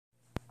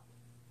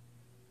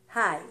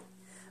Hi.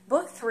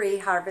 Book 3,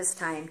 Harvest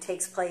Time,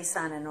 takes place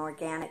on an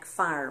organic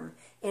farm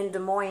in Des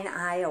Moines,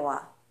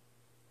 Iowa.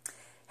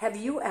 Have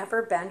you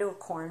ever been to a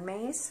corn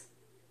maze?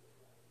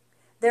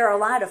 They're a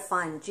lot of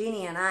fun.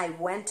 Jeannie and I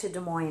went to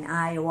Des Moines,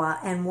 Iowa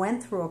and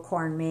went through a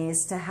corn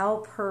maze to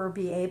help her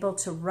be able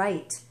to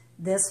write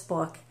this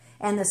book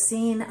and the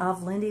scene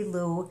of Lindie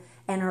Lou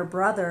and her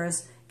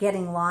brothers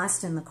getting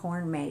lost in the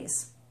corn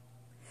maze.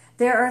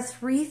 There are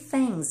 3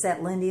 things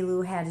that Lindie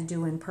Lou had to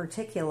do in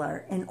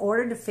particular in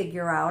order to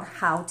figure out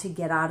how to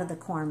get out of the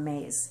corn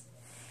maze.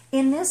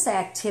 In this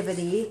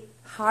activity,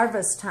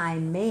 Harvest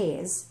Time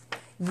Maze,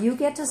 you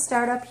get to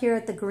start up here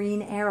at the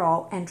green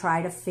arrow and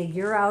try to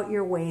figure out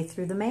your way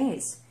through the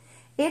maze.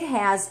 It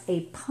has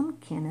a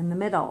pumpkin in the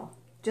middle,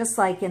 just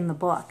like in the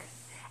book.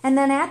 And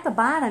then at the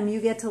bottom,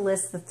 you get to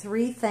list the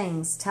 3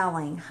 things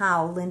telling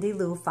how Lindie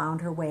Lou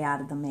found her way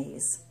out of the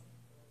maze.